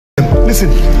listen,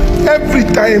 every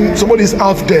time somebody is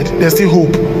half dead, there's still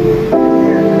hope.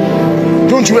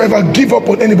 Don't you ever give up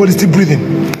on anybody still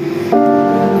breathing.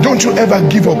 Don't you ever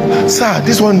give up. Sir,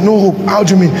 this one, no hope. How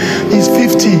do you mean? He's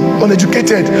 50,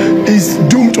 uneducated, he's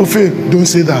doomed to fail. Don't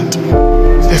say that.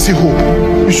 There's still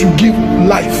hope. You should give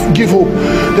life, give hope.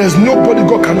 There's nobody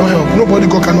God cannot help, nobody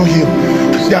God cannot heal.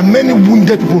 There are many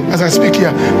wounded people, as I speak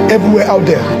here, everywhere out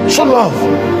there. Show love,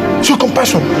 show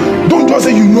compassion. Don't just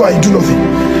say you know I do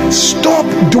nothing. Stop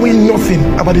doing nothing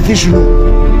about the things you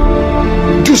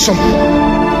know. Do something.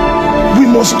 We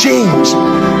must change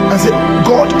and say,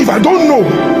 God, if I don't know,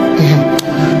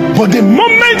 but the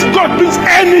moment God brings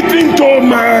anything to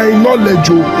my knowledge,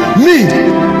 me,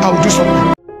 I will do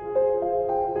something.